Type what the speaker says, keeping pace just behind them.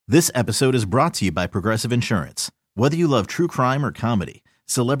This episode is brought to you by Progressive Insurance. Whether you love true crime or comedy,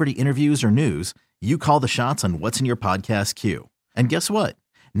 celebrity interviews or news, you call the shots on what's in your podcast queue. And guess what?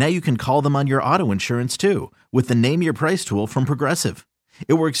 Now you can call them on your auto insurance too with the Name Your Price tool from Progressive.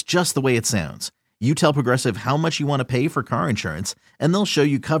 It works just the way it sounds. You tell Progressive how much you want to pay for car insurance, and they'll show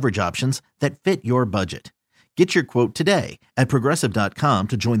you coverage options that fit your budget. Get your quote today at Progressive.com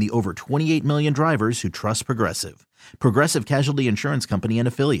to join the over 28 million drivers who trust Progressive. Progressive Casualty Insurance Company and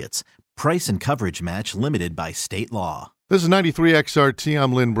Affiliates. Price and coverage match limited by state law. This is 93 XRT.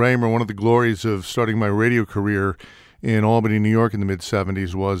 I'm Lynn Bramer. One of the glories of starting my radio career in Albany, New York in the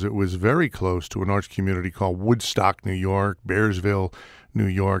mid-'70s was it was very close to an arts community called Woodstock, New York, Bearsville, New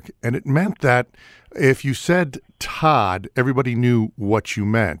York. And it meant that if you said Todd, everybody knew what you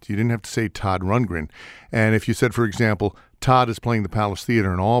meant. You didn't have to say Todd Rundgren. And if you said, for example, Todd is playing the Palace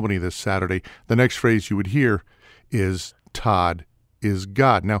Theater in Albany this Saturday, the next phrase you would hear is Todd is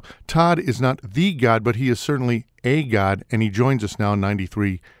God. Now, Todd is not the God, but he is certainly a God, and he joins us now on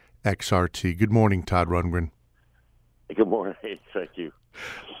 93 XRT. Good morning, Todd Rundgren. Good morning. Thank you.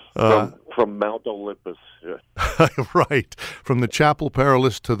 From Mount Olympus. Right. From the Chapel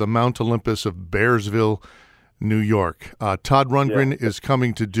Perilous to the Mount Olympus of Bearsville, New York. Todd Rundgren is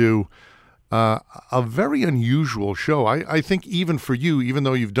coming to do a very unusual show. I think even for you, even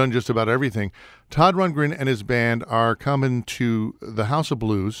though you've done just about everything, Todd Rundgren and his band are coming to the House of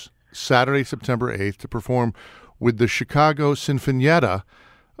Blues Saturday, September 8th to perform with the Chicago Sinfonietta.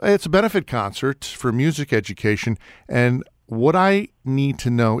 It's a benefit concert for music education, and what I need to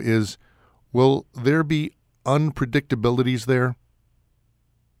know is, will there be unpredictabilities there?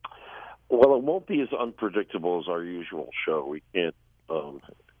 Well, it won't be as unpredictable as our usual show. We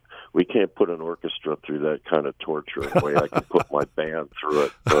can't put an orchestra through that kind of torture the way I can put my band through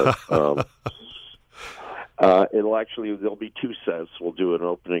it. But there'll be two sets. We'll do an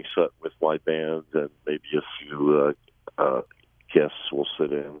opening set with my band, and maybe a few guests will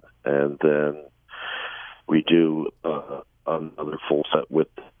sit in, and then we do another full set with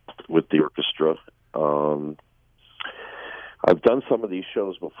the orchestra. I've done some of these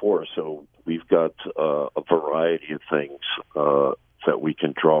shows before, so we've got a variety of things that we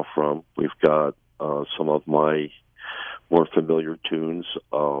can draw from. We've got some of my more familiar tunes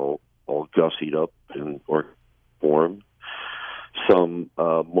all gussied up in orchestra form. Some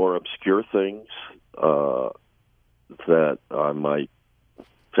more obscure things that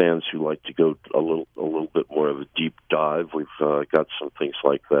fans who like to go a little bit more of a deep dive. We've got some things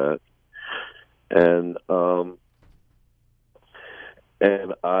like that, and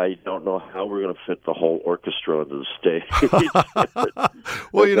I don't know how we're going to fit the whole orchestra onto the stage.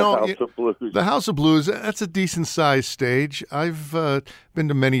 Well, the House of Blues, that's a decent-sized stage. I've been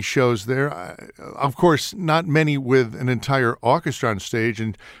to many shows there. Of course, not many with an entire orchestra on stage,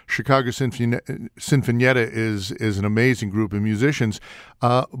 and Chicago Sinfonietta is an amazing group of musicians.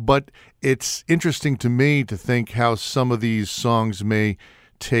 But it's interesting to me to think how some of these songs may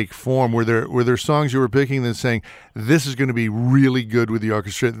take form. Were there songs you were picking and saying, this is going to be really good with the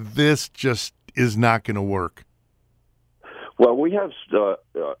orchestra, this just is not going to work? Well, we have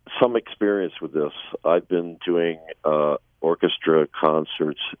some experience with this. I've been doing orchestra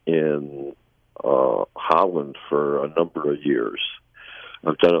concerts in Holland for a number of years.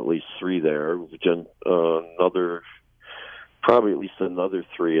 I've done at least 3 there. We've done probably at least another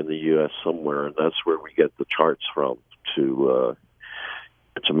 3 in the U.S. somewhere, and that's where we get the charts from to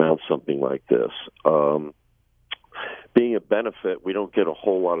mount something like this. Being a benefit, we don't get a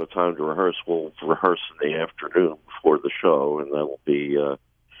whole lot of time to rehearse. We'll rehearse in the afternoon before the show, and that will be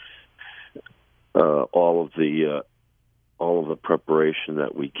all of the preparation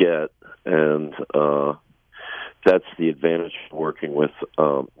that we get, and that's the advantage of working with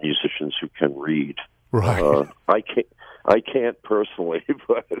musicians who can read. Right. I can't personally,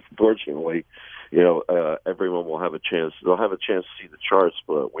 but fortunately, everyone will have a chance. They'll have a chance to see the charts,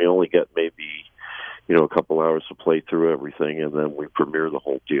 but we only get maybe, a couple hours to play through everything, and then we premiere the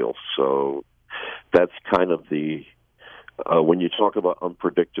whole deal. So that's kind of the when you talk about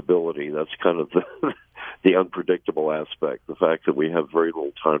unpredictability, that's kind of the unpredictable aspect. The fact that we have very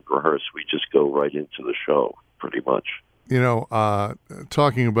little time to rehearse, we just go right into the show, pretty much.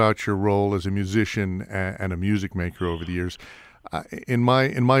 Talking about your role as a musician and a music maker over the years, in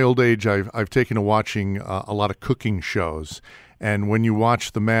my old age, I've taken to watching a lot of cooking shows. And when you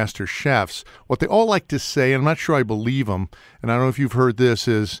watch the master chefs, what they all like to say, and I'm not sure I believe them, and I don't know if you've heard this,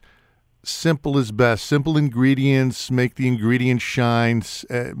 is simple is best. Simple ingredients, make the ingredients shine,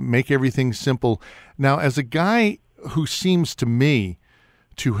 make everything simple. Now, as a guy who seems to me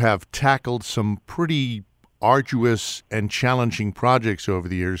to have tackled some pretty arduous and challenging projects over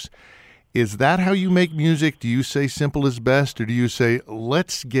the years. Is that how you make music? Do you say simple is best, or do you say,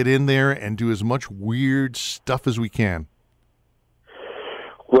 let's get in there and do as much weird stuff as we can?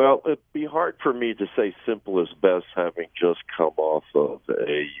 Well, it'd be hard for me to say simple is best, having just come off of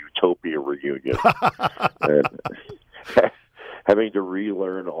a Utopia reunion. And having to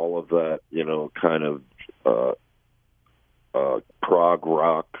relearn all of that, kind of prog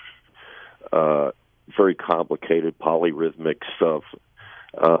rock, very complicated polyrhythmic stuff.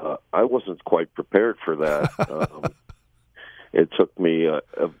 I wasn't quite prepared for that. It took me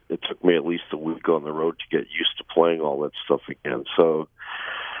at least a week on the road to get used to playing all that stuff again. So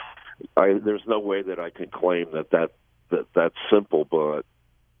there's no way that I can claim that's simple. But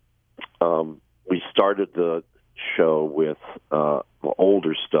we started the show with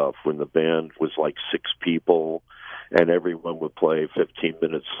older stuff when the band was like 6 people, and everyone would play 15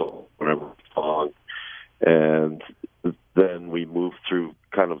 minutes whatever song, and then we moved through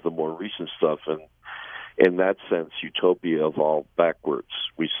kind of the more recent stuff, and in that sense, Utopia evolved backwards.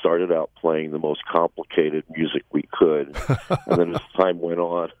 We started out playing the most complicated music we could, and then as time went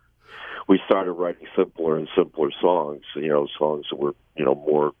on, we started writing simpler and simpler songs. Songs that were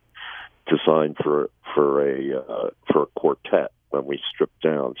more designed for a quartet when we stripped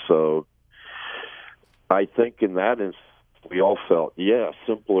down. So I think in that instance, we all felt,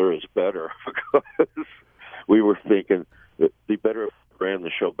 simpler is better, because we were thinking it'd be better if we ran the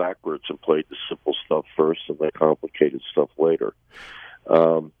show backwards and played the simple stuff first and the complicated stuff later.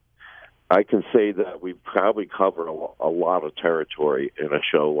 I can say that we probably cover a lot of territory in a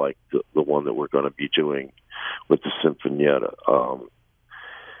show like the one that we're going to be doing with the Sinfonietta.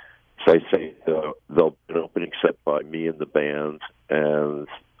 So I say they'll be an opening set by me and the band, and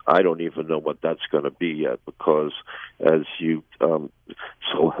I don't even know what that's going to be yet, because as you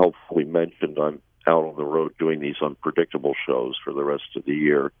so helpfully mentioned, I'm out on the road doing these unpredictable shows for the rest of the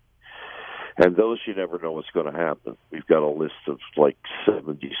year. And those, you never know what's going to happen. We've got a list of like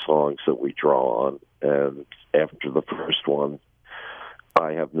 70 songs that we draw on, and after the first one,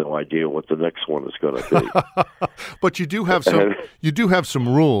 I have no idea what the next one is going to be. But you do have some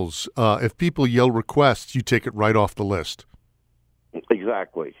rules. If people yell requests, you take it right off the list.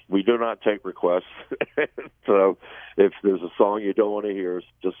 Exactly. We do not take requests. So if there's a song you don't want to hear,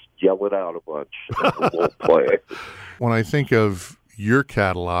 just yell it out a bunch, and we'll play it. When I think of your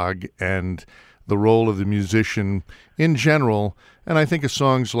catalog and the role of the musician in general, and I think of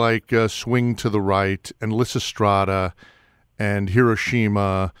songs like Swing to the Right and Lysistrata and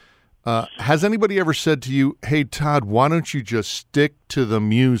Hiroshima, has anybody ever said to you, hey, Todd, why don't you just stick to the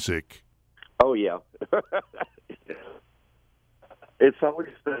music? Oh, yeah. It's always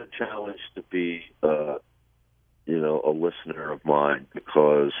been a challenge to be, a listener of mine,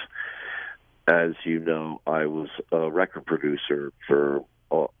 because, as you know, I was a record producer for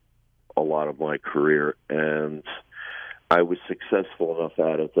a lot of my career, and I was successful enough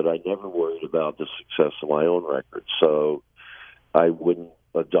at it that I never worried about the success of my own record. So I wouldn't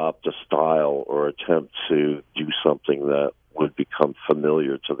adopt a style or attempt to do something that would become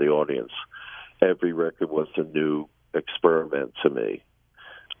familiar to the audience. Every record was a new experiment to me.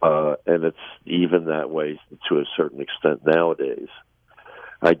 And it's even that way to a certain extent nowadays.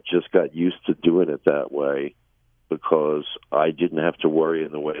 I just got used to doing it that way because I didn't have to worry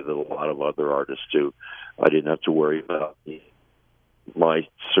in the way that a lot of other artists do. I didn't have to worry about my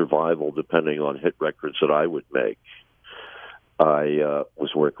survival depending on hit records that I would make. I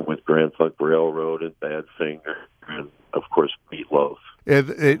was working with Grand Funk Railroad and Badfinger and, of course, Meatloaf.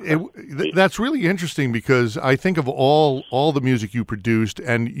 That's really interesting, because I think of all the music you produced,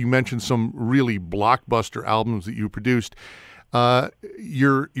 and you mentioned some really blockbuster albums that you produced.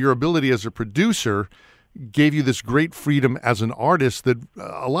 Your ability as a producer gave you this great freedom as an artist that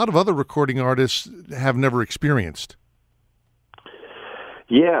a lot of other recording artists have never experienced.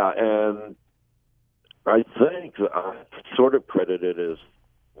 Yeah, and I think I sort of credit it as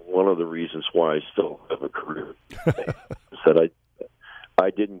one of the reasons why I still have a career. Is that I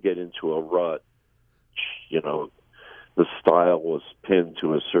didn't get into a rut. The style was pinned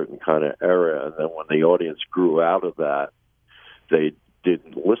to a certain kind of era, and then when the audience grew out of that, they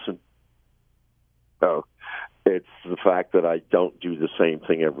didn't listen. So it's the fact that I don't do the same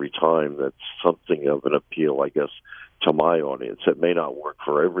thing every time that's something of an appeal, I guess, to my audience. It may not work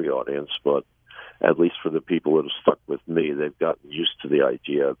for every audience, but at least for the people that have stuck with me, they've gotten used to the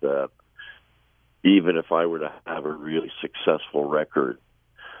idea that even if I were to have a really successful record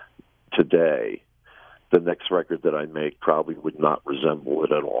today, the next record that I make probably would not resemble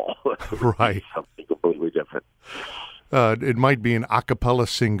it at all. Right. Something completely different. It might be an a cappella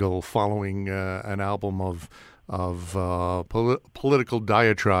single following an album of political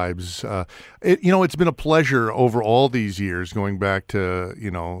diatribes. It's been a pleasure over all these years, going back to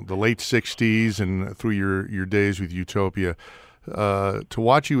the late '60s and through your days with Utopia, to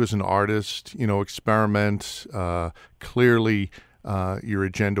watch you as an artist, experiment. Clearly, your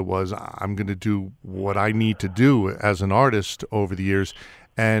agenda was, I'm going to do what I need to do as an artist over the years,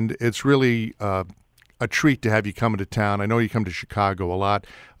 and it's really a treat to have you come into town. I know you come to Chicago a lot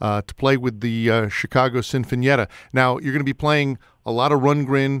to play with the Chicago Sinfonietta. Now, you're going to be playing a lot of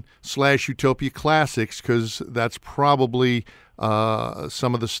Rundgren / Utopia classics, because that's probably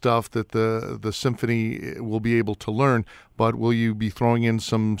some of the stuff that the symphony will be able to learn. But will you be throwing in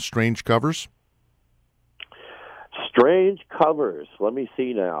some strange covers? Strange covers. Let me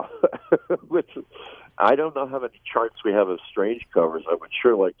see now. I don't know how many charts we have of strange covers. I would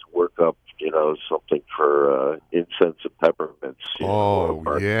sure like to work up, something for Incense and Peppermints.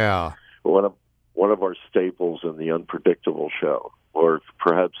 Yeah. One of our staples in the Unpredictable show, or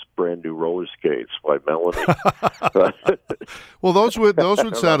perhaps Brand New Roller Skates by Melanie. Well, those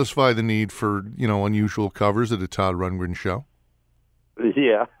would satisfy the need for unusual covers at a Todd Rundgren show.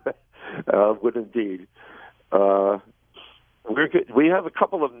 Yeah, would indeed. We have a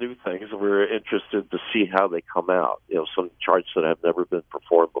couple of new things. We're interested to see how they come out. Some charts that have never been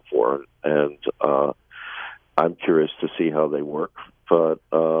performed before, and I'm curious to see how they work. But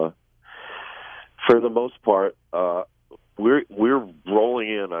for the most part, we're rolling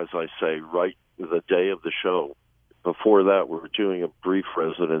in, as I say, right the day of the show. Before that, we were doing a brief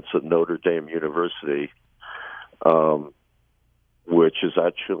residence at Notre Dame University, which is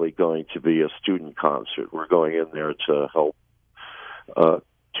actually going to be a student concert. We're going in there to help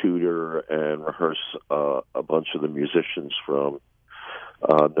tutor and rehearse a bunch of the musicians from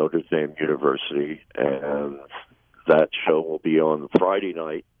Notre Dame University, and that show will be on Friday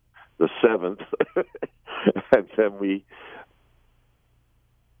night, the 7th, and then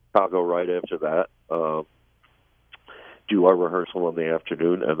I'll go right after that, do our rehearsal in the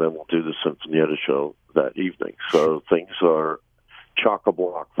afternoon, and then we'll do the Sinfonietta show that evening. So things are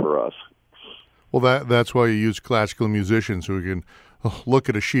chock-a-block for us. Well, that's why you use classical musicians who can look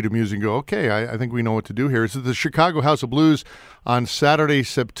at a sheet of music and go, okay, I think we know what to do here. It's at the Chicago House of Blues on Saturday,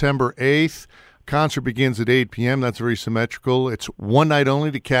 September 8th. Concert begins at 8 p.m. That's very symmetrical. It's one night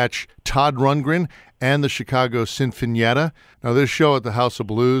only to catch Todd Rundgren and the Chicago Sinfonietta. Now, this show at the House of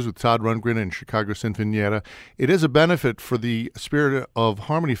Blues with Todd Rundgren and Chicago Sinfonietta, it is a benefit for the Spirit of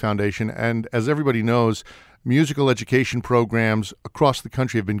Harmony Foundation. And as everybody knows, musical education programs across the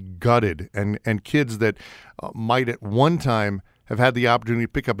country have been gutted, and kids that might at one time have had the opportunity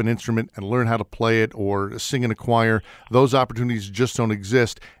to pick up an instrument and learn how to play it or sing in a choir, those opportunities just don't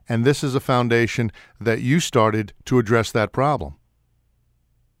exist. And this is a foundation that you started to address that problem.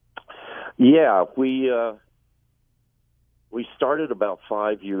 Yeah, we started about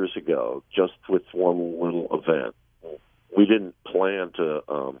 5 years ago, just with one little event. We didn't plan to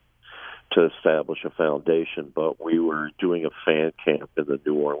establish a foundation, but we were doing a fan camp in the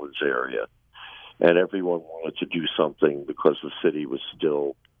New Orleans area. And everyone wanted to do something because the city was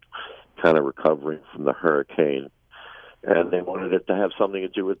still kind of recovering from the hurricane. And they wanted it to have something to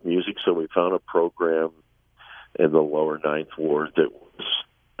do with music, so we found a program in the lower Ninth Ward that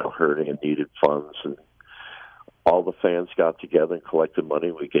was hurting and needed funds. And all the fans got together and collected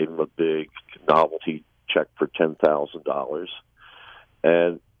money. We gave them a big novelty check for $10,000.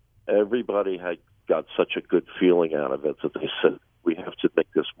 And everybody had got such a good feeling out of it that they said, we have to make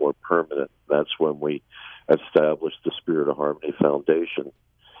this more permanent. That's when we established the Spirit of Harmony Foundation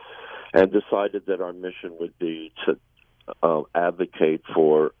and decided that our mission would be to advocate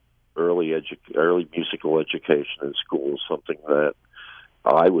for early musical education in schools, something that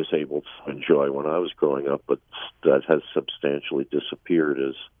I was able to enjoy when I was growing up, but that has substantially disappeared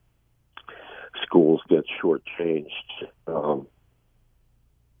as schools get shortchanged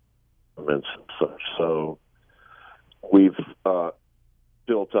and such. So we've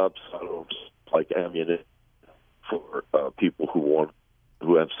built up sort of like ammunition for people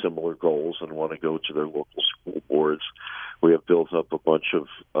who have similar goals and want to go to their local school boards. We have built up a bunch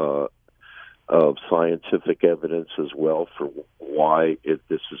of scientific evidence as well for why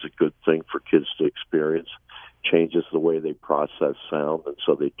this is a good thing for kids to experience. Changes the way they process sound, and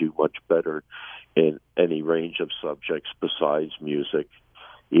so they do much better in any range of subjects besides music.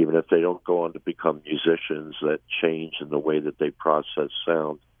 Even if they don't go on to become musicians, that change in the way that they process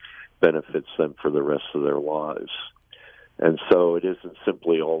sound benefits them for the rest of their lives. And so it isn't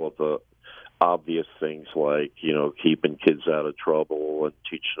simply all of the obvious things like, keeping kids out of trouble and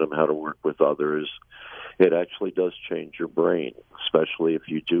teaching them how to work with others, it actually does change your brain, especially if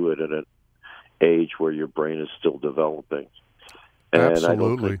you do it at an age where your brain is still developing. And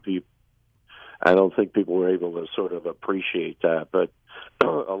Absolutely. I don't think people were able to sort of appreciate that, but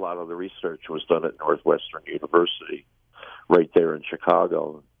a lot of the research was done at Northwestern University right there in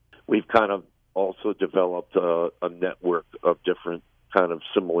Chicago. We've kind of also developed a network of different kind of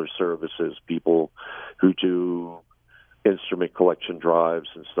similar services, people who do instrument collection drives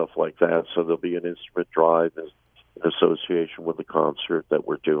and stuff like that. So there'll be an instrument drive in association with the concert that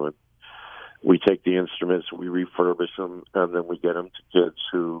we're doing. We take the instruments, we refurbish them, and then we get them to kids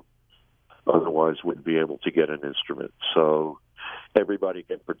who otherwise wouldn't be able to get an instrument. So everybody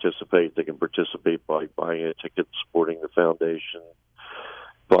can participate. They can participate by buying a ticket, supporting the foundation,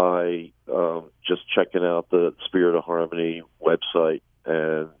 by just checking out the Spirit of Harmony website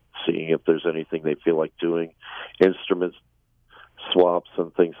and seeing if there's anything they feel like doing, instruments swaps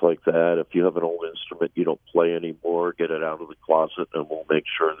and things like that. If you have an old instrument you don't play anymore, get it out of the closet, and we'll make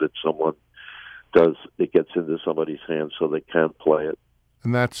sure that it gets into somebody's hands so they can play it.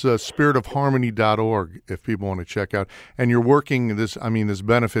 And that's spiritofharmony.org if people want to check out. And you're working this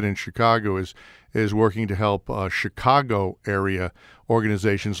benefit in Chicago is working to help Chicago area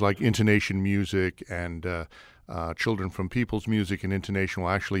organizations like Intonation Music and Children from People's Music and Intonation will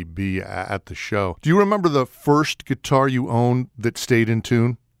actually be at the show. Do you remember the first guitar you owned that stayed in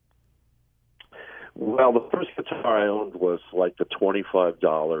tune? Well, the first guitar I owned was like the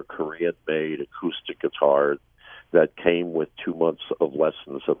 $25 Korean-made acoustic guitar that came with 2 months of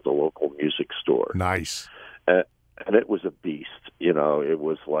lessons at the local music store. Nice. And it was a beast. It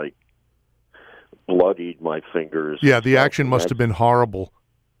was like bloodied my fingers. Yeah, the action must have been horrible.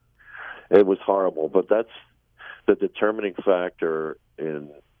 It was horrible, but that's the determining factor in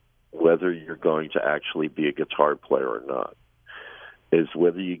whether you're going to actually be a guitar player or not, is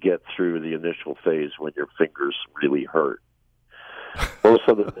whether you get through the initial phase when your fingers really hurt. Most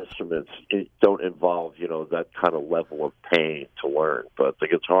of the instruments don't involve, that kind of level of pain to learn, but the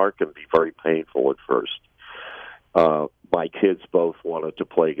guitar can be very painful at first. My kids both wanted to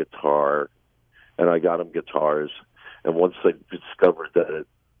play guitar, and I got them guitars, and once they discovered that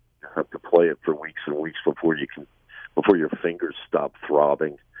you have to play it for weeks and weeks before your fingers stop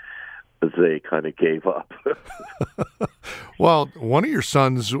throbbing, they kind of gave up. Well, one of your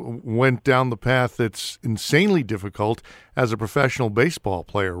sons went down the path that's insanely difficult as a professional baseball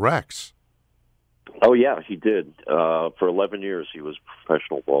player, Rex. Oh, yeah, he did. For 11 years, he was a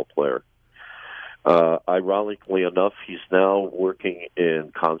professional ball player. Ironically enough, he's now working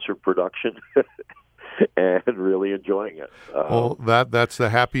in concert production and really enjoying it. Well, that's the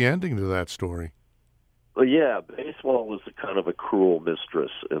happy ending to that story. Well, yeah, baseball is kind of a cruel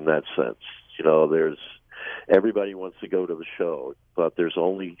mistress in that sense. Everybody wants to go to the show, but there's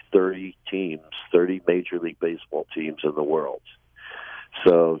only 30 Major League Baseball teams in the world.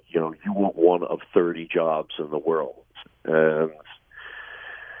 So, you want one of 30 jobs in the world. And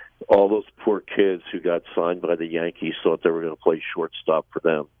all those poor kids who got signed by the Yankees thought they were going to play shortstop for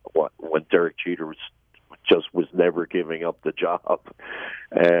them when Derek Jeter was never giving up the job.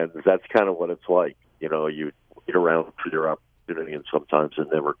 And that's kind of what it's like. You get around for your opportunity, and sometimes it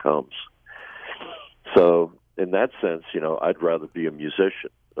never comes. So in that sense, I'd rather be a musician.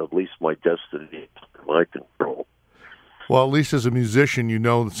 At least my destiny is in my control. Well, at least as a musician,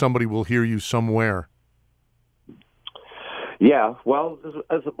 that somebody will hear you somewhere. Yeah, well,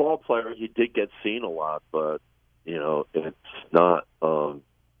 as a ball player, you did get seen a lot, but, it's not,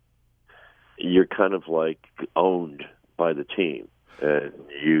 you're kind of like owned by the team, and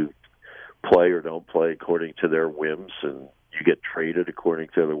you play or don't play according to their whims, and you get traded according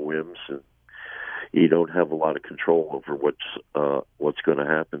to their whims, and you don't have a lot of control over what's going to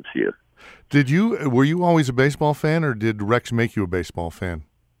happen to you. Were you always a baseball fan, or did Rex make you a baseball fan?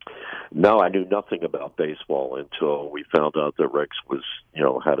 No, I knew nothing about baseball until we found out that Rex was,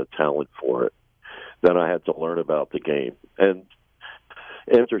 had a talent for it. Then I had to learn about the game. And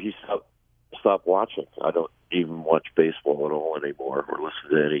after he stopped watching, I don't even watch baseball at all anymore or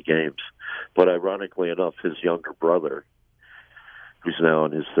listen to any games. But ironically enough, his younger brother, who's now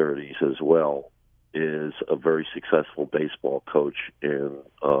in his 30s as well, is a very successful baseball coach in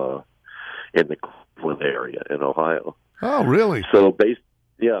the Cleveland area in Ohio. Oh, really? So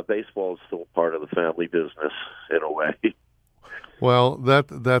baseball is still part of the family business in a way. Well,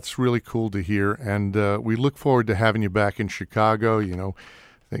 that's really cool to hear, and we look forward to having you back in Chicago.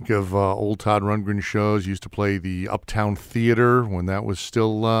 Think of old Todd Rundgren shows. Used to play the Uptown Theater when that was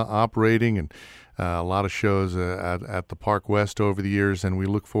still operating, and A lot of shows at the Park West over the years, and we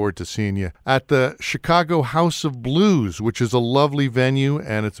look forward to seeing you at the Chicago House of Blues, which is a lovely venue,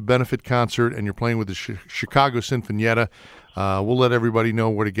 and it's a benefit concert, and you're playing with the Chicago Sinfonietta. We'll let everybody know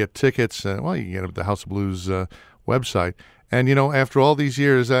where to get tickets. You can get it at the House of Blues website. And, after all these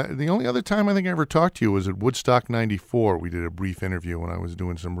years, the only other time I think I ever talked to you was at Woodstock 94. We did a brief interview when I was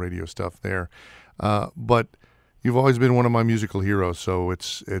doing some radio stuff there. But you've always been one of my musical heroes, so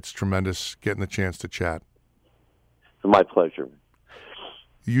it's tremendous getting the chance to chat. My pleasure.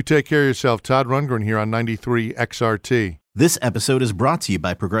 You take care of yourself. Todd Rundgren here on 93 XRT. This episode is brought to you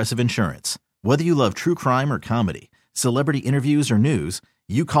by Progressive Insurance. Whether you love true crime or comedy, celebrity interviews or news,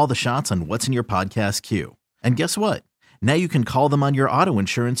 you call the shots on what's in your podcast queue. And guess what? Now you can call them on your auto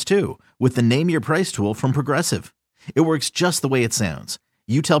insurance too with the Name Your Price tool from Progressive. It works just the way it sounds.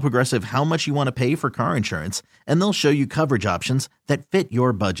 You tell Progressive how much you want to pay for car insurance, and they'll show you coverage options that fit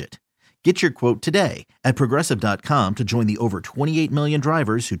your budget. Get your quote today at Progressive.com to join the over 28 million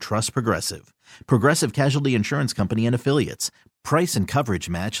drivers who trust Progressive. Progressive Casualty Insurance Company and Affiliates. Price and coverage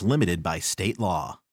match limited by state law.